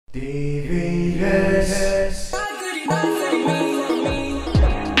DVS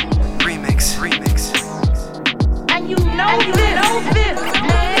Remix. And you know this,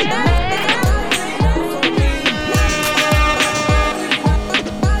 man.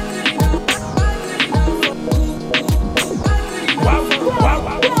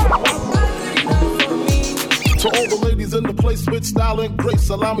 To all the ladies in the place with style and grace,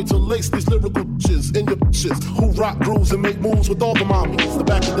 allow me to lace these lyrical shits in your shits who rock grooves and make moves with all the mommies. The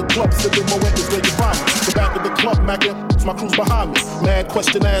back of the club, sipping my is where you find me. The back of the club, mackin', my crew's behind me. Mad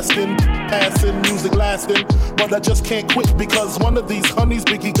question asking, passing, music lasting. But I just can't quit because one of these honeys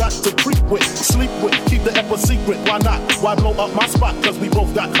Biggie got to creep with, sleep with, keep the ep a secret. Why not? Why blow up my spot? Cause we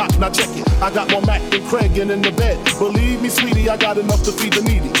both got hot. Now check it. I got more Mac than Craig and in the bed. Believe me, sweetie, I got enough to feed the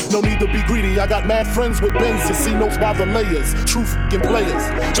needy. No need to be greedy. I got mad friends with Benz to see notes by the layers. True f***ing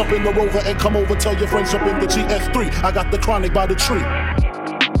players. Jump in the Rover and come over. Tell your friends jump in the GS3. I got the chronic by the tree.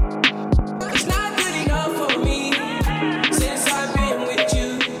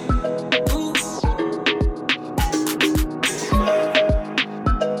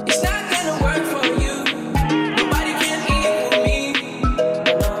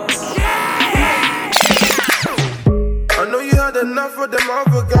 Enough of them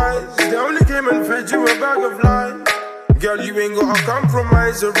other guys. They only came and fed you a bag of lies. Girl, you ain't gotta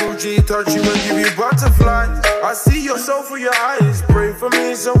compromise. A Ruji touch you and give you butterflies. I see your soul through your eyes. Pray for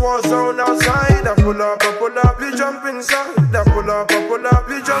me, it's a war zone outside. I pull up, you jump inside. I pull up,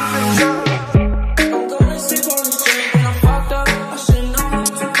 you jump inside. I'm gonna sleep on the street when I'm fucked up. I should know how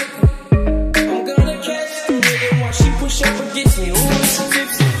to pick her. I'm gonna catch the nigga while she push up against me. Ooh, she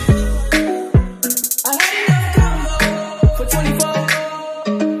tipsy. I had enough combo for 24.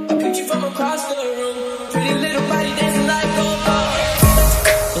 I picked you from across the room. Pretty little body dancing like go-go.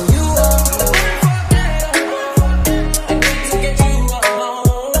 And you are and wait to get you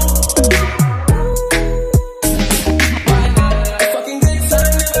alone. Why not? A fucking good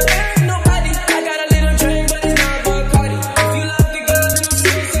time, never hurt nobody. I got a little drink, but it's not Bacardi. If you love the girl,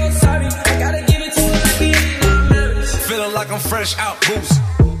 then I'm so sorry. I gotta give it to her like we ain't not married. Feeling like I'm fresh out boost.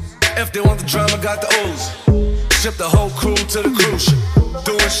 If they want the drama, got the ooze. Ship the whole crew to the cruise ship.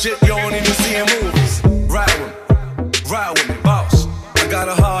 Doing shit you don't even see in movies. Ride with me, boss. I got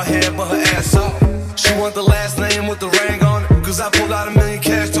a hard head, but her ass off. She want the last name with the ring on it. Cause I pulled out $1 million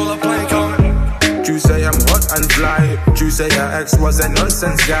cash, told her blank on it. You say I'm hot and fly. You say your ex was a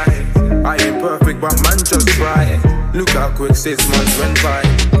nonsense guy. I ain't perfect, but man just try. Look how quick 6 months went by.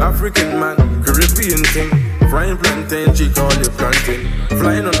 African man, Caribbean king. Frying plantain, she call you plantain.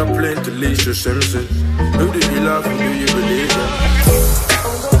 Flying on a plane to Leisha Simpson. Who do you love, who do you believe in?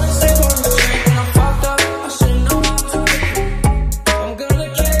 I'm gonna sleep on the street when I'm fucked up. I should know how to pick her. I'm gonna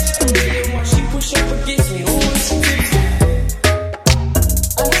catch the nigga while she push up against me. Ooh, she tipsy.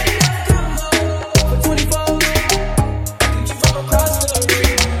 I had enough combo for 24. I picked you from across the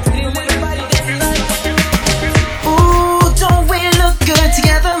room. Pretty little body dancing like Ooh, don't we look good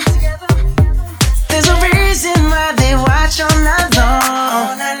together? There's a reason why they watch all night long.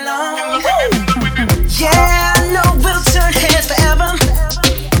 Yeah, I know we'll turn heads forever.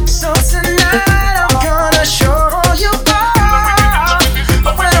 So tonight I'm gonna show you all.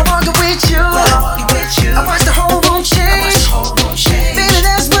 But when I walk with you, I watch the whole room change. Baby,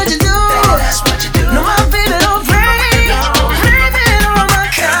 that's what you do. No, my baby don't play. Blaming on my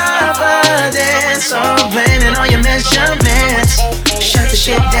confidence, or blaming on your measurements. Shut the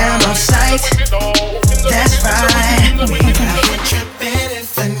shit down on sight. That's right. We got here tripping and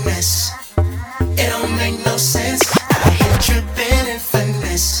finesse. It don't make no sense. Out here tripping and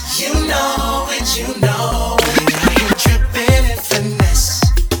finesse. You know it, you know it. Out here tripping and finesse.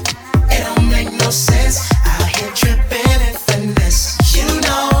 It don't make no sense. Out here tripping and finesse. You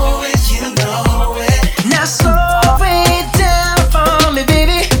know it, you know it. Now slow it down for me,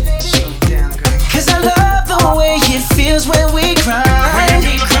 baby. Cause I love the way it feels when we cry.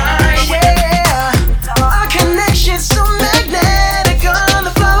 Yeah. Our connection's so magnetic on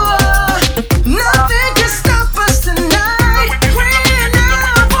the floor. Nothing can stop us tonight. When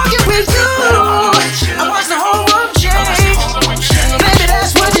I'm walking with you, I watch the whole world change. Baby,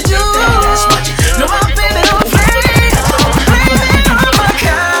 that's what you do. No, my baby don't play. Blaming on my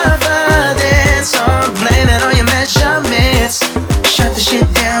confidence, or blaming on your measurements. Shut the shit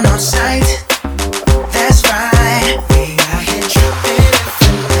down on sight. That's right. We out here tripping and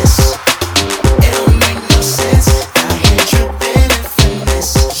finesse. It don't make no sense. Out here tripping and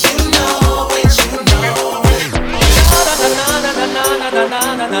finesse. You know it, you know it.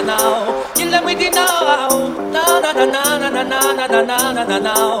 You let me know.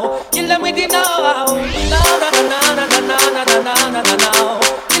 No. You let me know. No.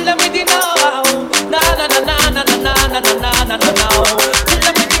 You let them with it now. Na na na na na na na na na na na na. Kill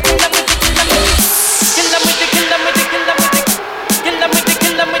them with it, kill them with it, kill them with it. Kill them with it,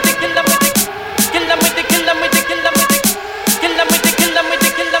 kill them with it, kill them with it. Kill them with it, kill them with it, kill them with it. Kill them with it, kill them with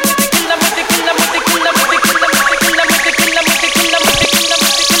it, kill them with it. Kill them with it, kill them with it, kill them with it. Kill them with it, kill them with it, kill them with it. Kill them with it, kill them with it, kill them with it. Kill them with it, kill them with it, kill them with it.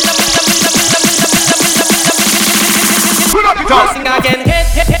 Sing again.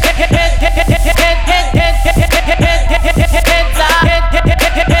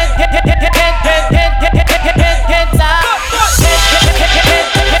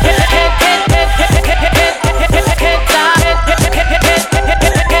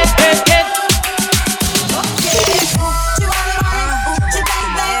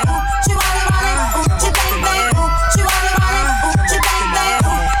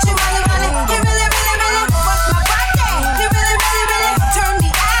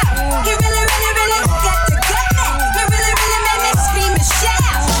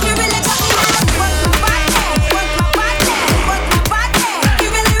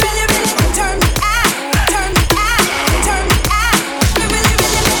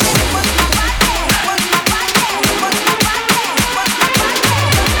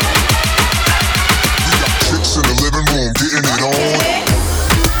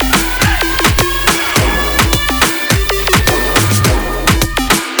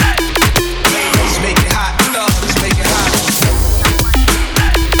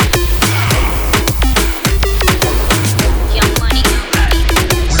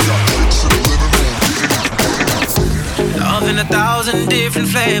 Different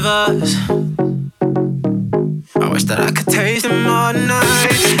flavors. I wish that I could taste them all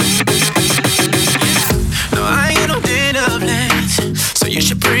night. No, I ain't got no dinner plans, so you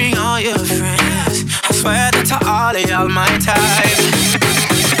should bring all your friends. I swear that to all of y'all my type.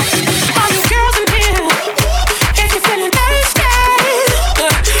 All you girls in here, if you're feeling thirsty,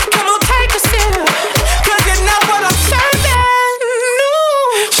 come on, take a sip, 'cause you know what I'm serving. No.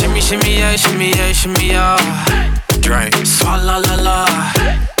 Shimmy, shimmy, yeah, shimmy, yeah, shimmy, yeah. Drink, swalla la la.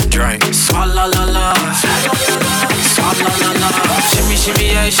 Drink, swalla la la. Swalla la la. Shimmy, shimmy,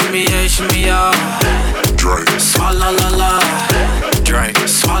 yeah, shimmy, yeah, shimmy, yeah. Drink, swalla la la. Drink,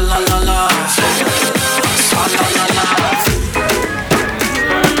 swalla la la. Swalla la la.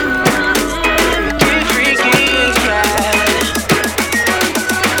 Get freaky, yeah.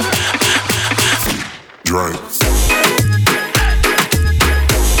 Drink.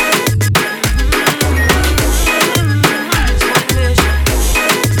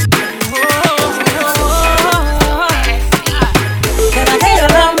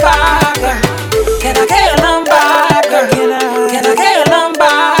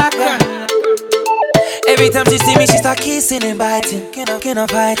 Every time she see me, she start kissing and biting. Can I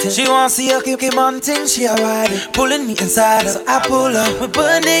fight it? She wants to see her keep on thing, she a ride it. Pulling me inside her, so I pull up. We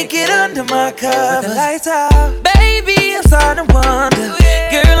butt naked under my cover. The lights out, baby, I'm starting to wonder.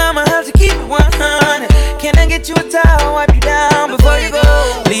 Girl, I'ma have to keep it 100. Can I get you a towel, wipe you down before you go?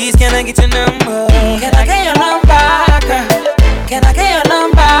 Please, can I get your number? Can I get your number, girl? Can I get your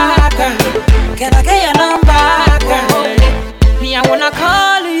number, girl? Can I get your number, girl? Me, I wanna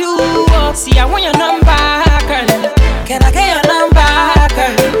call you up. See, I want your number, girl. Can I get your number,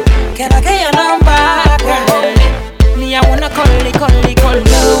 girl? Can I get your number, girl? Me, I wanna call you.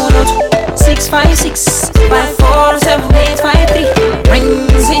 656 547 853. Ring,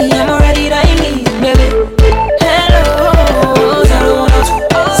 see, I'm already dialing, baby. Hello,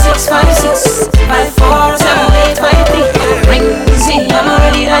 656 547 853. Ring, see, I'm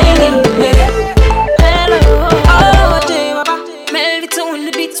already dialing, baby.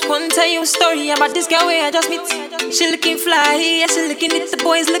 Tell you a story about this girl where I just meet. She looking fly, yeah, she looking at the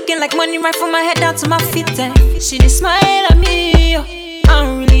boys looking like money right from my head down to my feet. She just smile at me, I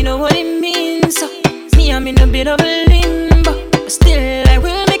don't really know what it means. So me, I'm in a bit of a limbo, but still I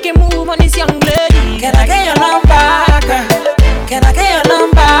will make a move on this young lady. Can I get your number, girl? Can I get your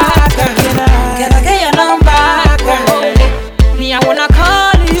number, girl? Can I get your number, girl? Me, I wanna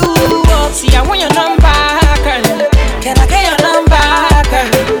call you up. See, I want your number, girl. Can I get your number, girl?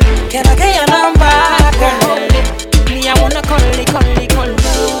 Can I get your number, girl? Me, I wanna call it.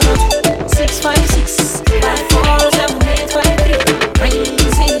 656 547 853. Ring,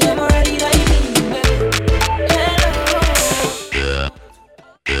 see, I'm already dialing, baby.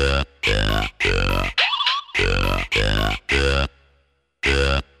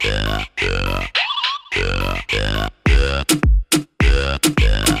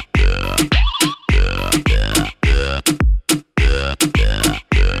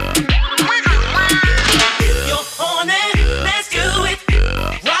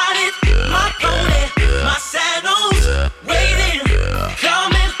 Waiting,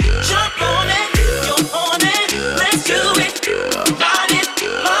 coming.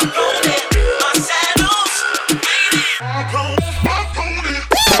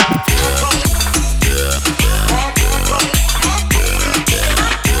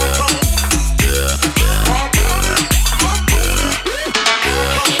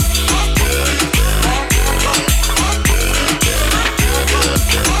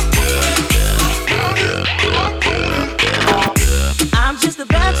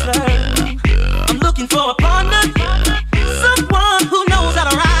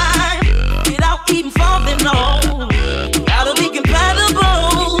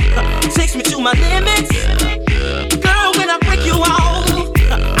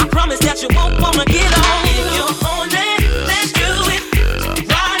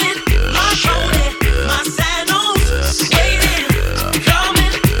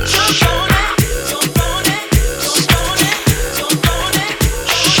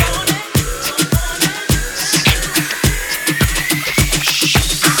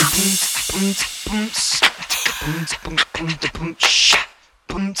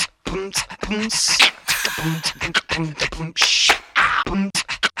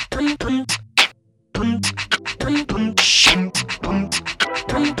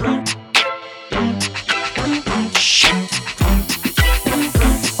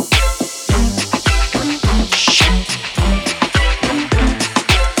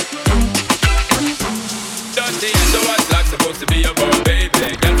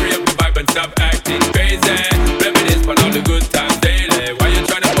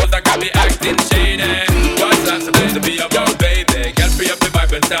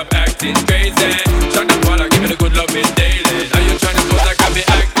 and stop acting crazy. Shut the ball, give me the good loving daily. Now you're trying to pose like I be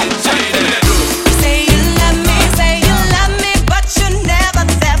acting shady. Say you love me, but you never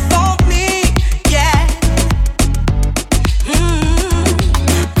there for me. Yeah.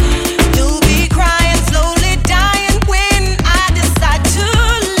 You'll be crying, slowly dying when I decide to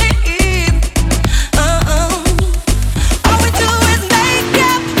leave. All we do is make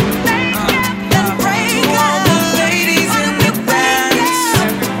up, then break up. Ladies in the dance,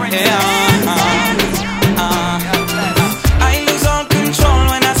 I lose all control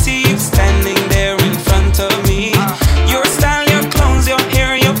when I see you standing there in front of me. Your style, your clothes, your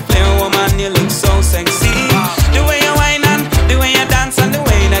hair, your flair, woman, you look so sexy. The way you whine and the way you dance and the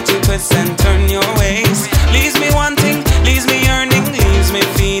way that you twist and turn your waist leaves me wanting, leaves me yearning, leaves me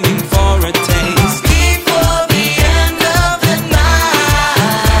feeling for a taste. Before the end of the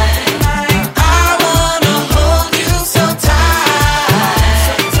night, I wanna hold you so tight.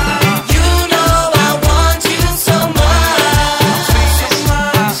 You know I want you so much,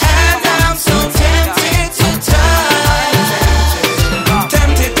 and I'm so tempted to touch.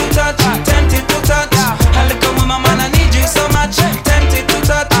 Tempted to touch, tempted to touch. A little woman, man, I need you so much. Tempted to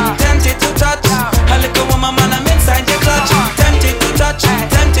touch, tempted to touch. A little woman, man, I'm inside your clutch. Tempted to touch,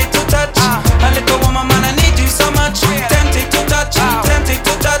 tempted to touch. A little woman, man, I need you so much. Tempted to touch, tempted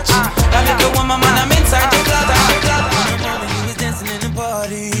to touch. A little woman, man, I'm inside your clutch. He was dancing in the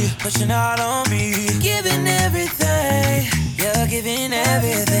party, pushing out on me, giving everything. You're giving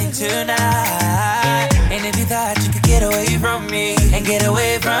everything tonight. And if you thought you could get away from me and get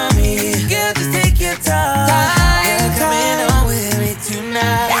away from me, girl, just take your time. You're coming on with me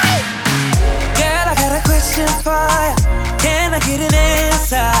tonight. Girl, I got a question for you. Can I get an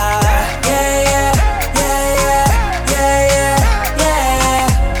answer? Yeah, yeah, yeah, yeah, yeah, yeah, yeah.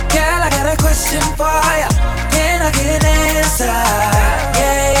 Girl, I got a question for you. Can I get an answer?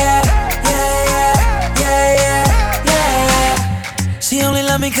 Yeah, yeah, yeah, yeah, yeah, yeah, yeah. She only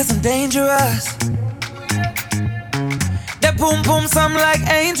love me 'cause I'm dangerous. That boom boom sound like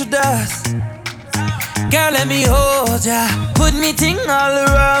angel dust. Girl, let me hold ya. Put me ting all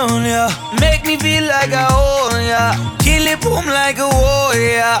around ya. Make me feel like I own ya. Kill it boom like a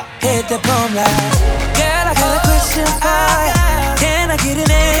warrior. Hit the boom like. Girl, I got a question for ya. Can I get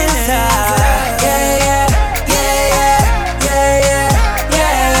an answer? Yeah, yeah, yeah, yeah, yeah,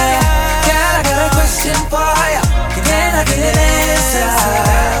 yeah, yeah. Girl, I got a question for ya. Can I get an answer?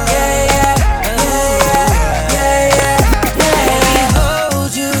 Yeah, yeah, yeah, yeah, yeah, yeah. Let me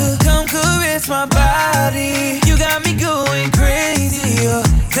hold you. Come caress my body. You got me going crazy. Oh.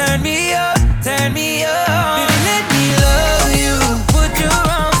 Turn me up, turn me up. Baby, let me love you. Put your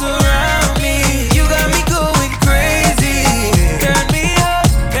arms around me. You got me going crazy. Turn me up,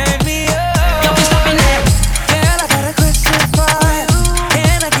 turn me up. Don't be stopping there. Girl, I got a question for you.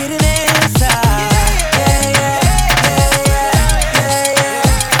 Can I get an answer? Yeah, yeah, yeah, yeah, yeah,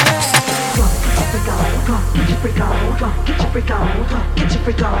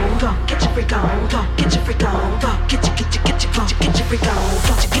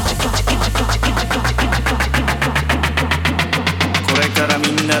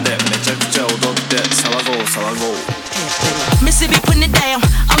 Mississippi putting it down.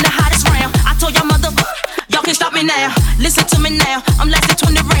 I'm the hottest round. I told y'all y'all can't stop me now. Listen to me now. I'm lasting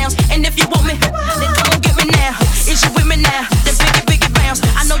 20 rounds. And if you want me, then come on get me now. Is you with me now? Then biggie bounce.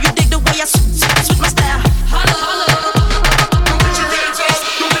 I know you dig the way I switch my style. Holla, holla.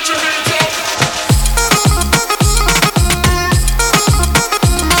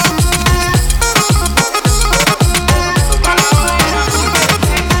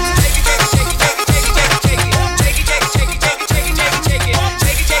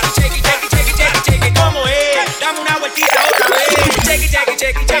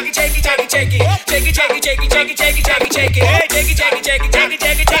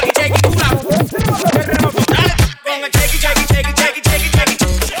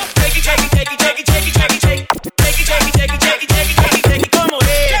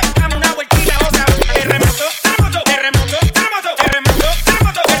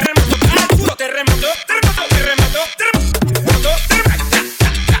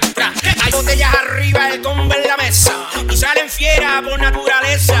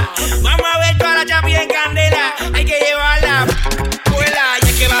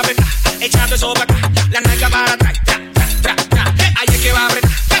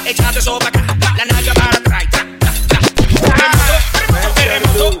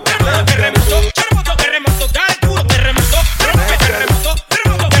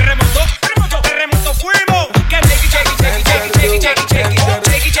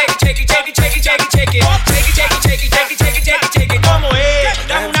 Take it,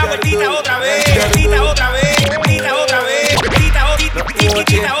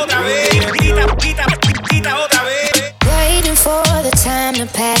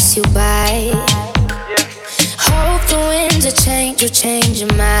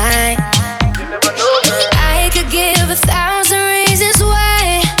 time. I could give 1,000 reasons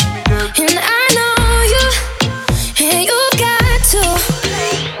why, and I know you, and you got to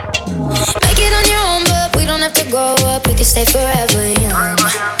make it on your own, but we don't have to grow up, we can stay forever young.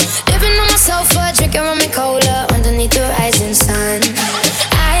 Living on my sofa, drinking rum and cola underneath the rising sun.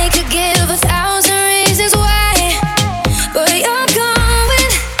 I could give 1,000 reasons why, but you're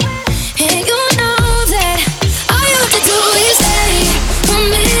going, and you know that all you have to do is stay a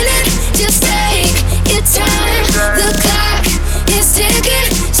minute, just take your time. The clock is ticking,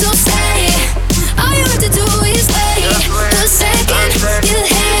 so stay. All you have to do is wait a second. Your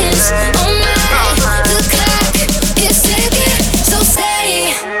hands on mine. The clock is ticking, so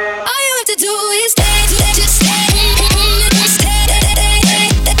stay. All you have to do is stay, just stay.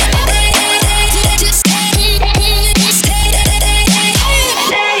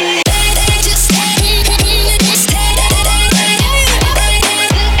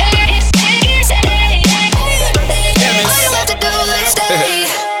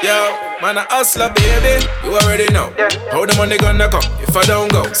 Man, a hustler, baby, you already know how the money gonna come if I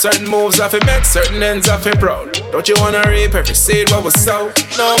don't go. Certain moves I fi make, certain ends I fi proud. Don't you wanna reap every seed what was sown?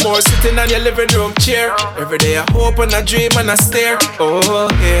 No more sitting on your living room chair. Every day I hope and I dream and I stare. Oh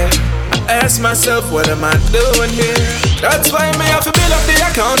yeah, I ask myself what am I doing here? That's why me have to build up the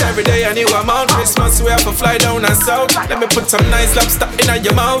account every day. A new amount. Christmas we have to fly down and south. Let me put some nice lobster in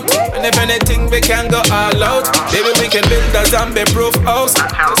your mouth. And if anything we can go all out. Baby we can build a zombie-proof house,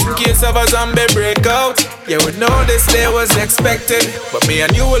 just in case of a zombie breakout. Yeah, we know this day was expected, but me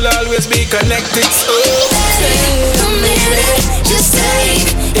and you will always be connected. So stay a minute, just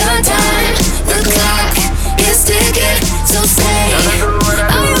take your time. The clock is ticking, so stay.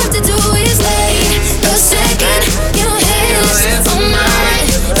 All you have to do is wait a second. Your hands on mine.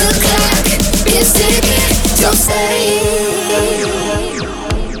 The clock is ticking, so stay.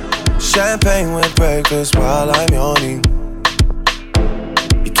 Champagne with breakfast while I'm yawning.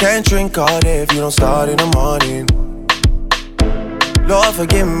 You can't drink all day if you don't start in the morning. Lord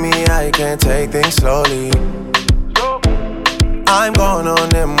forgive me, I can't take things slowly. I'm going on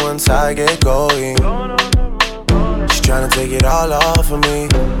them once I get going. She's trying to take it all off of me,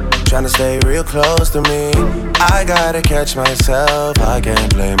 trying to stay real close to me. I gotta catch myself, I can't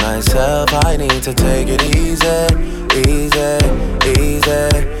blame myself. I need to take it easy, easy, easy,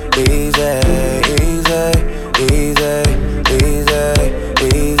 easy, easy, easy, easy,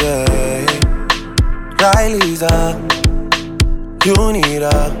 easy. Right, Lisa, you need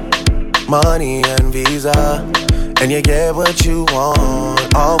money and visa, and you get what you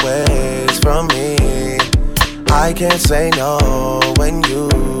want always from me. I can't say no when you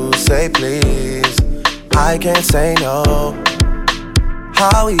say please. I can't say no.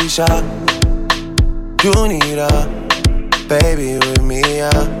 Howeisha, you need a baby with me,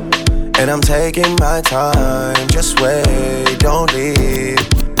 and I'm taking my time. Just wait, don't leave.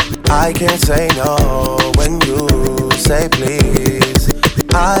 I can't say no when you say please.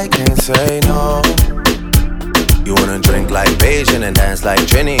 I can't say no. You wanna drink like Beijing and dance like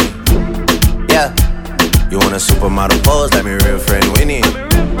Trini? Yeah. You want a supermodel pose like my real friend Winnie?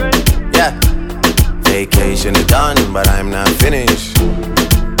 Yeah. Vacation is done, but I'm not finished.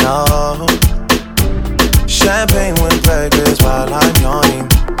 No. Champagne with breakfast while I'm yawning.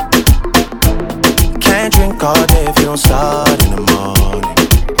 Can't drink all day if you don't start in the morning.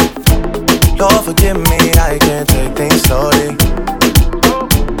 Lord forgive me, I can't take things slowly.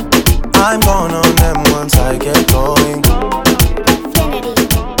 I'm going on them once I get going.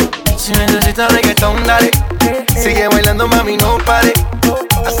 Si necesitas reggaetón, dale. Sigue bailando, mami, no pare.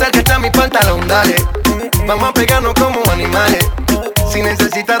 Acércate a mi pantalón, dale. Vamos a pegarnos como animales. Si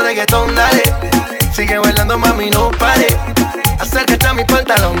necesitas reggaetón, dale. Sigue bailando, mami, no pare. Acércate a mi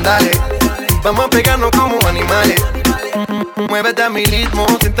pantalón, dale. Vamos a pegarnos como animales. Muévete a mi ritmo,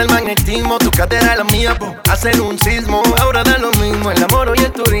 siente el magnetismo. Tu cadera es la mía, hacen un sismo. Ahora da lo mismo, el amor y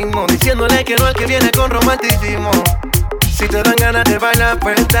el turismo. Diciéndole que no al que viene con romanticismo. Si te dan ganas de bailar,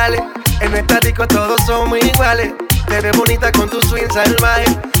 pues dale. En el estático todos somos iguales. Te ves bonita con tu swing salvaje.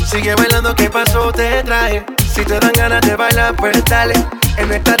 Sigue bailando, ¿qué pasó? Te traje. Si te dan ganas de bailar, pues dale. En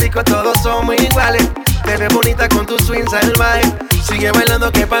el estático todos somos iguales. Te ves bonita con tu swing salvaje. Sigue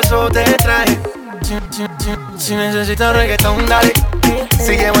bailando, ¿qué pasó? Te traje. Si necesitas reggaetón, dale.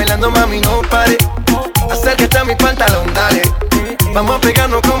 Sigue bailando, mami, no pare. Acércate a mi pantalón, dale. Vamos a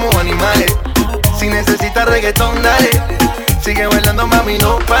pegarnos como animales. Si necesitas reggaetón, dale. Sigue bailando, mami,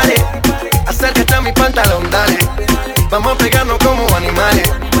 no pare. Acércate a mi pantalón, dale. Vamos a pegarnos como animales.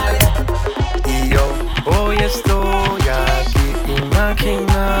 Y yo hoy estoy aquí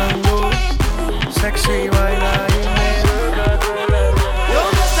imaginando sexy bailarines.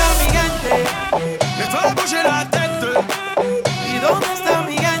 ¿Dónde está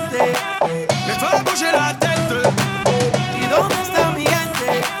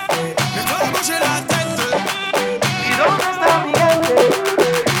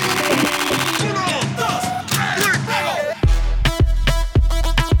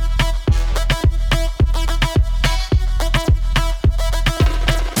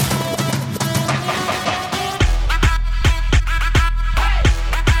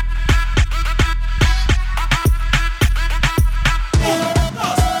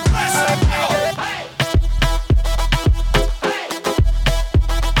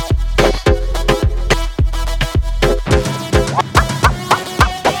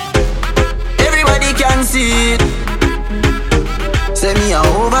see it. Say me a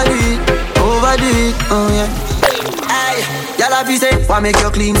overdo it, oh yeah. Aye, y'all have say, why make you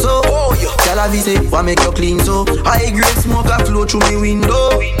clean so? Y'all have say, why make you clean so? High grade smoke a flow through me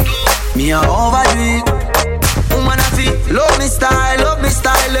window. Me a overdo it. Woman I feel, love me style.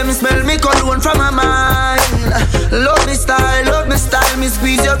 Let me smell me cologne from my mind. Love me style. Me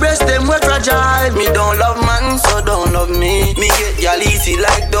squeeze your breast, them we're fragile. Me don't love man, so don't love me. Me get y'all easy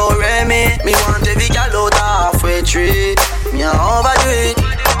like Doremi. Me want every gal out halfway tree. Me a overdo it.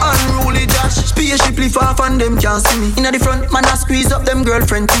 Unruly Josh, spaceshiply far from them can't see me. Inna the front, man I squeeze up them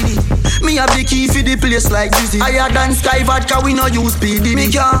girlfriend TD. Me have the key for the place like Dizzy. Higher than Sky Vodka, we no use PD.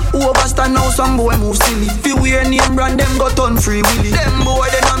 Me can't overstand now, some boy move silly. Fi wear name brand, them got on free willy. Them boy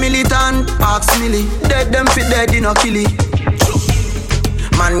they no militant, ask Millie. Dead them fit dead, they no killy.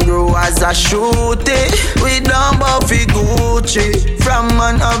 Man grow as a shooty. We don't bow fi Gucci. From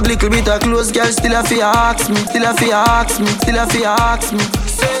man have little bit of clothes, girl still a fi ask me.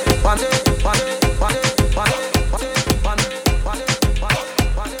 Say, one.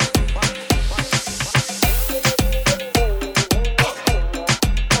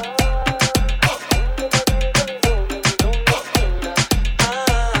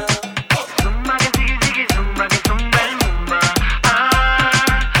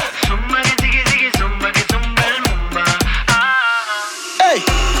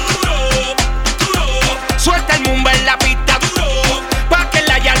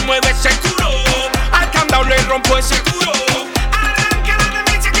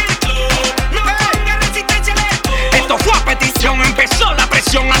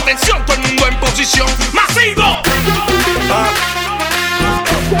 Atención, todo el mundo en posición. ¡Masivo! ¡Masivo!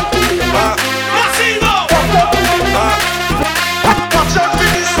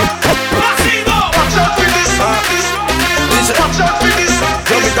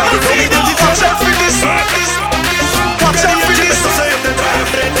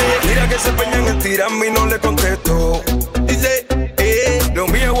 Mira que se empeñan en tirarme y no le contesto. Dice, los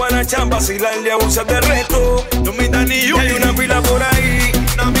míos guanachan vacilarle a usar de reto. No me da ni una. Hay una pila por ahí,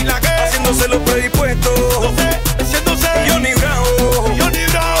 haciéndose los predispuestos. Yo ni bravo,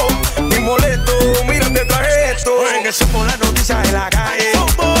 ni molesto. Mira, te traje esto. Porque somos las noticias de la calle.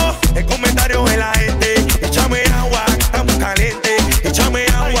 El comentario de la gente. Échame agua, estamos calientes. Échame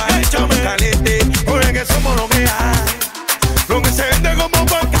agua, estamos calientes. Porque somos lo que hay. Lo que se vende como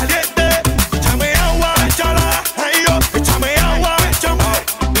pan caliente. Échame agua, échala. Ay, yo, échame agua, échame.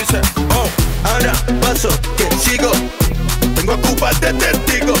 Dice, ahora paso que sigo. Tengo que ocuparte de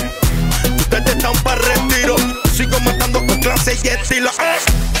testigo. Ustedes están para retiro. Sigo matando con clase y estilo.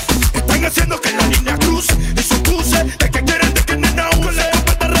 Están haciendo que la línea cruce. Y su cruce es que quieren de que nena use.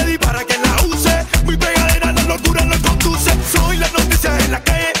 Está ready para que la use. Mi pegadera la locura no conduce. Soy la noticia en la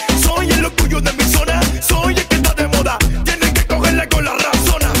calle. Soy el orgullo de mi zona. Soy el que está de moda. Tienen que cogerle con la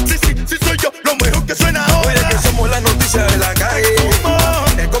razona. Sí, soy yo, lo mejor que suena ahora. Oye, que somos la noticia de la calle.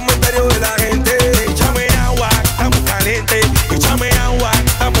 El comentario de la gente. Échame agua, estamos calientes. Échame agua,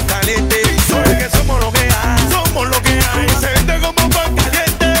 estamos calientes. Porque somos lo que hay. Somos lo que hay. Se vende como pan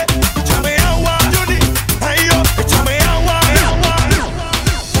caliente. Échame agua, Johnny. Ay, yo, échame agua.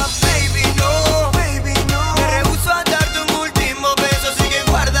 Baby, no. Me rehuso a darte un último beso, así que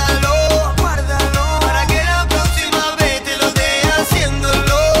guárdalo. Para que la próxima vez te lo dé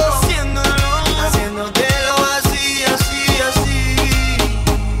haciéndolo. Haciéndotelo así.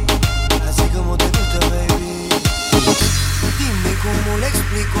 Así como te gusta, baby. Dime cómo le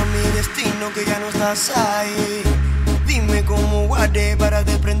explico a mi destino que ya no estás ahí. Dime cómo guardé para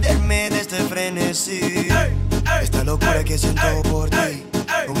desprenderme de este frenesí. Esta locura que siento por ti,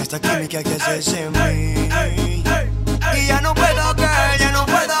 con esta química que haces en mí. Y ya no puedo, girl.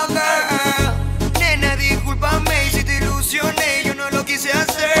 Nena, discúlpame si te ilusioné, yo no lo quise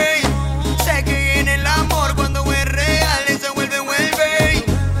hacer. Sé que en el amor cuando es real se vuelve.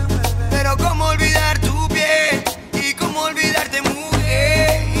 Pero cómo olvidar tu piel y cómo olvidarte,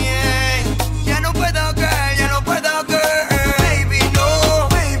 mujer. Ya no puedo, girl. Baby, no.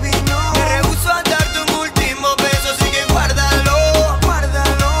 Me rehuso a darte un último beso, así que guárdalo.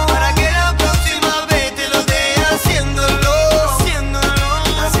 Para que la próxima vez te lo dé haciéndolo.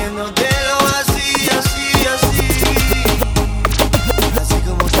 Haciéndotelo así. Así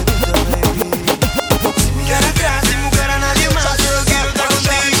como te gusta, baby. Sin mirar atrás, sin buscar a nadie más, solo quiero estar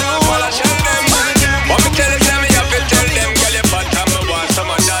contigo.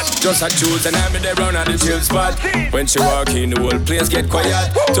 Just a choose and I'm there round at the chill spot. When she walk in, the whole place get quiet.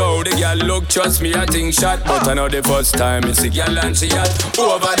 Told the girl, look, trust me, I think shot. But I know the first time it's the girl and she hot.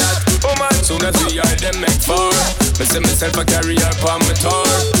 Over that, oh man, soon as we are them make far. Me see myself a carry her on my tour.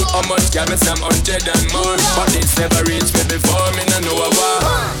 How much can me some 100 and more? But it's never reached me before, me no know what.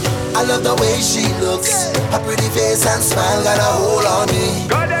 I love the way she looks. Her pretty face and smile got a hold on me.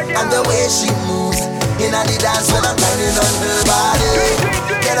 And the way she moves in the dance when I'm turning on her body.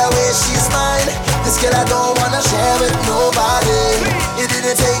 Get away, she's mine. This girl I don't wanna share with nobody. It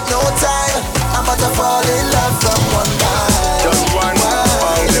didn't take no time. I'm about to fall in love from one night. Just one,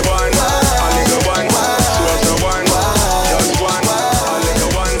 only one, only the one, just the one. Just one, only the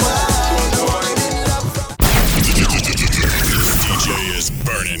one, just the one. DJ is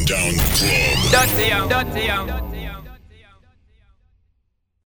burning down the club. Dirty young, dirty young.